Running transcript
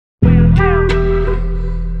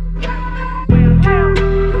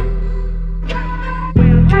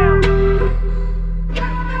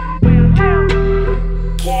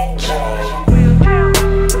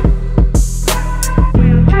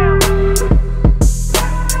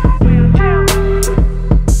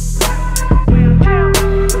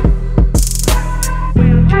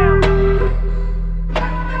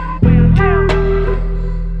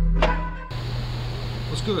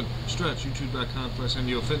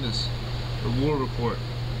NDO Fitness, the War Report.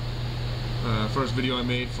 First video I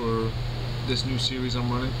made for this new series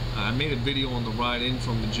I'm running. I made a video on the ride in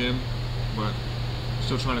from the gym, but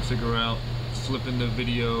still trying to figure out flipping the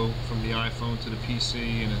video from the iPhone to the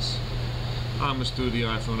PC, and I almost threw the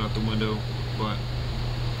iPhone out the window. But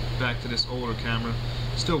back to this older camera,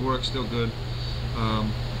 still works, still good.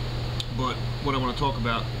 But what I want to talk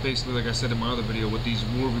about, basically, like I said in my other video with these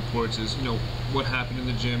war reports, is, you know, what happened in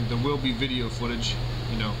the gym. There will be video footage.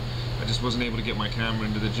 You know, I just wasn't able to get my camera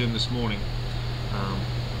into the gym this morning.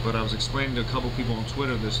 But I was explaining to a couple people on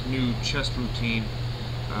Twitter this new chest routine.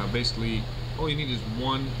 Basically, all you need is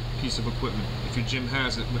one piece of equipment. If your gym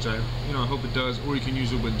has it, which I hope it does, or you can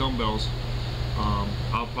use it with dumbbells.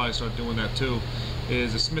 I'll probably start doing that too.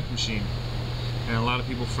 Is a Smith machine, and a lot of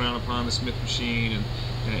people frown upon the Smith machine, and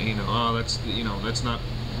oh, that's not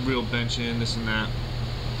real benching, this and that.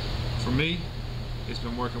 For me, it's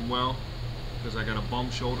been working well because I got a bum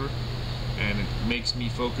shoulder, and it makes me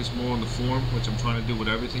focus more on the form, which I'm trying to do with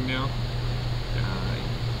everything now.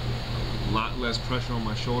 A lot less pressure on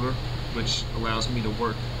my shoulder, which allows me to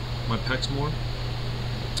work my pecs more.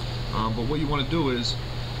 But what you want to do is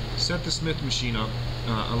set the Smith machine up.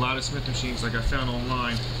 A lot of Smith machines, like I found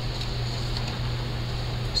online,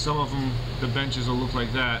 some of them, the benches will look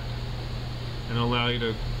like that and allow you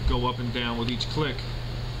to go up and down with each click,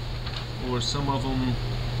 or some of them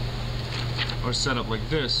are set up like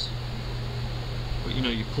this, but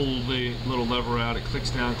you pull the little lever out, it clicks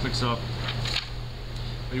down, clicks up.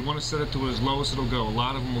 But you want to set it to as low as it'll go. A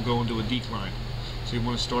lot of them will go into a decline, so you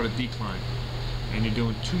want to start a decline, and you're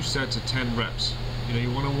doing 2 sets of 10 reps. You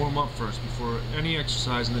want to warm up first before any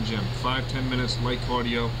exercise in the gym. 5-10 minutes light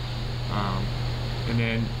cardio, and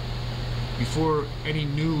then before any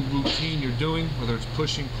new routine you're doing, whether it's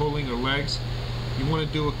pushing, pulling, or legs, you want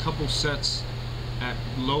to do a couple sets at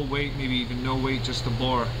low weight, maybe even no weight, just the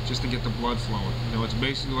bar, just to get the blood flowing. It's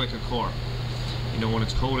basically like a car. When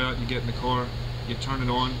it's cold out, you get in the car, you turn it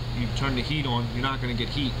on, you turn the heat on, you're not going to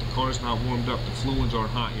get heat. The car's not warmed up, the fluids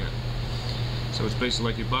aren't hot yet. So it's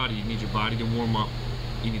basically like your body. You need your body to warm up.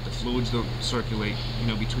 You need the fluids to circulate,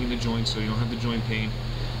 between the joints, so you don't have the joint pain.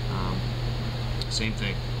 Same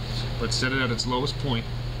thing. But set it at its lowest point,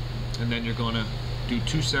 and then you're going to do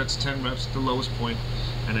 2 sets, 10 reps at the lowest point,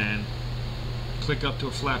 and then click up to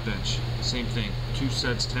a flat bench. Same thing. 2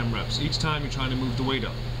 sets, 10 reps. Each time you're trying to move the weight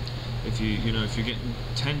up. If if you're getting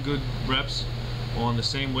 10 good reps on the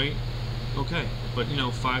same weight, okay, but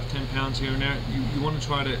 5-10 pounds here and there, you want to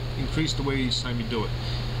try to increase the weight each time you do it,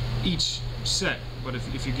 each set. But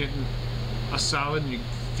if you're getting a solid and you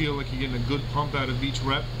feel like you're getting a good pump out of each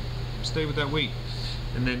rep, stay with that weight.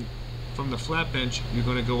 And then from the flat bench, you're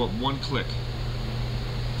going to go up 1 click,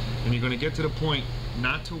 and you're going to get to the point,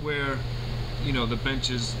 not to where the bench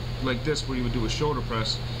is like this where you would do a shoulder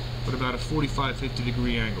press, but about a 45-50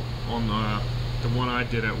 degree angle. On the one I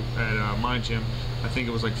did at my gym, I think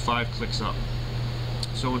it was like 5 clicks up.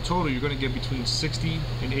 So in total, you're going to get between 60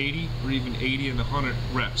 and 80, or even 80 and 100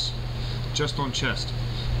 reps just on chest,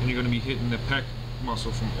 and you're going to be hitting the pec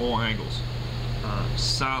muscle from all angles.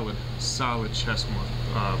 Solid chest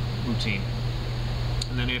routine.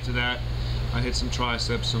 And then after that, I hit some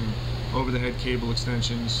triceps, some over the head cable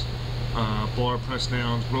extensions, bar press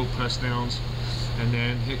downs, rope press downs, and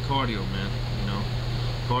then hit cardio, man.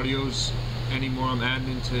 Cardio's anymore I'm adding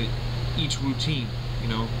into each routine.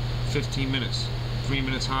 15 minutes, 3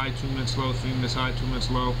 minutes high, 2 minutes low, 3 minutes high, 2 minutes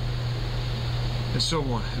low, and so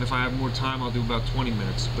on. And if I have more time, I'll do about 20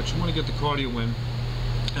 minutes. But you want to get the cardio in,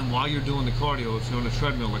 and while you're doing the cardio, if you're on a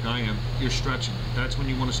treadmill like I am, you're stretching. That's when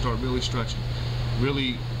you want to start really stretching,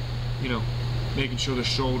 really, making sure the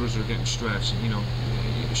shoulders are getting stretched,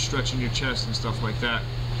 stretching your chest and stuff like that.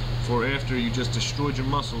 For after you just destroyed your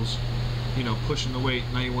muscles, pushing the weight,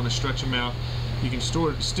 now you want to stretch them out. You can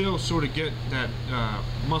still sort of get that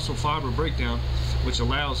muscle fiber breakdown, which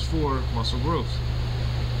allows for muscle growth.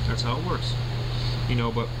 That's how it works.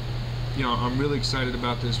 But I'm really excited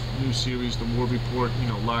about this new series, the War Report,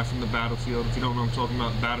 live from the battlefield. If you don't know what I'm talking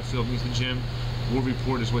about, battlefield means the gym. War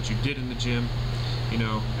Report is what you did in the gym.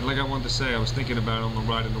 And like I wanted to say, I was thinking about it on the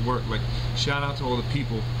ride into work, like, shout out to all the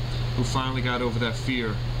people who finally got over that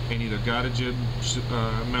fear and either got a gym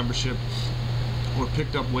membership, or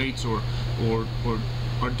picked up weights, or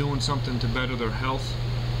are doing something to better their health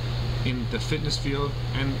in the fitness field.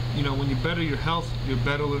 And when you better your health, you're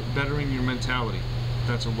bettering your mentality.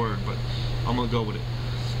 That's a word, but I'm gonna go with it.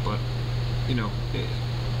 But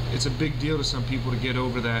it's a big deal to some people to get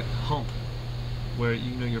over that hump where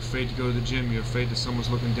you're afraid to go to the gym, you're afraid that someone's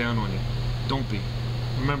looking down on you. Don't be.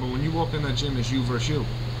 Remember, when you walk in that gym, it's you versus you.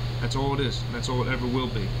 That's all it is, and that's all it ever will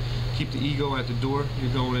be. keep the ego at the door.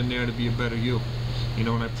 You're going in there to be a better you. You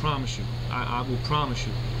know, and I promise you, I will promise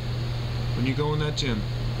you, when you go in that gym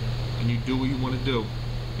and you do what you want to do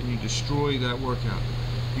and you destroy that workout,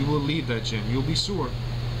 you will leave that gym. You'll be sore,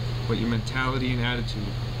 but your mentality and attitude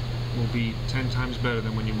will be 10 times better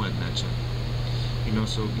than when you went in that gym. You know,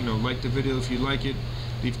 so, you know, like the video if you like it.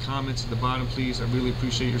 Leave comments at the bottom, please. I really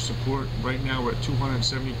appreciate your support. Right now we're at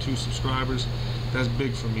 272 subscribers. That's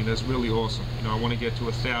big for me. That's really awesome. You know, I want to get to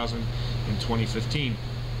 1,000 in 2015.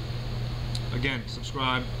 Again,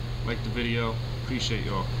 subscribe, like the video. Appreciate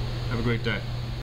y'all. Have a great day.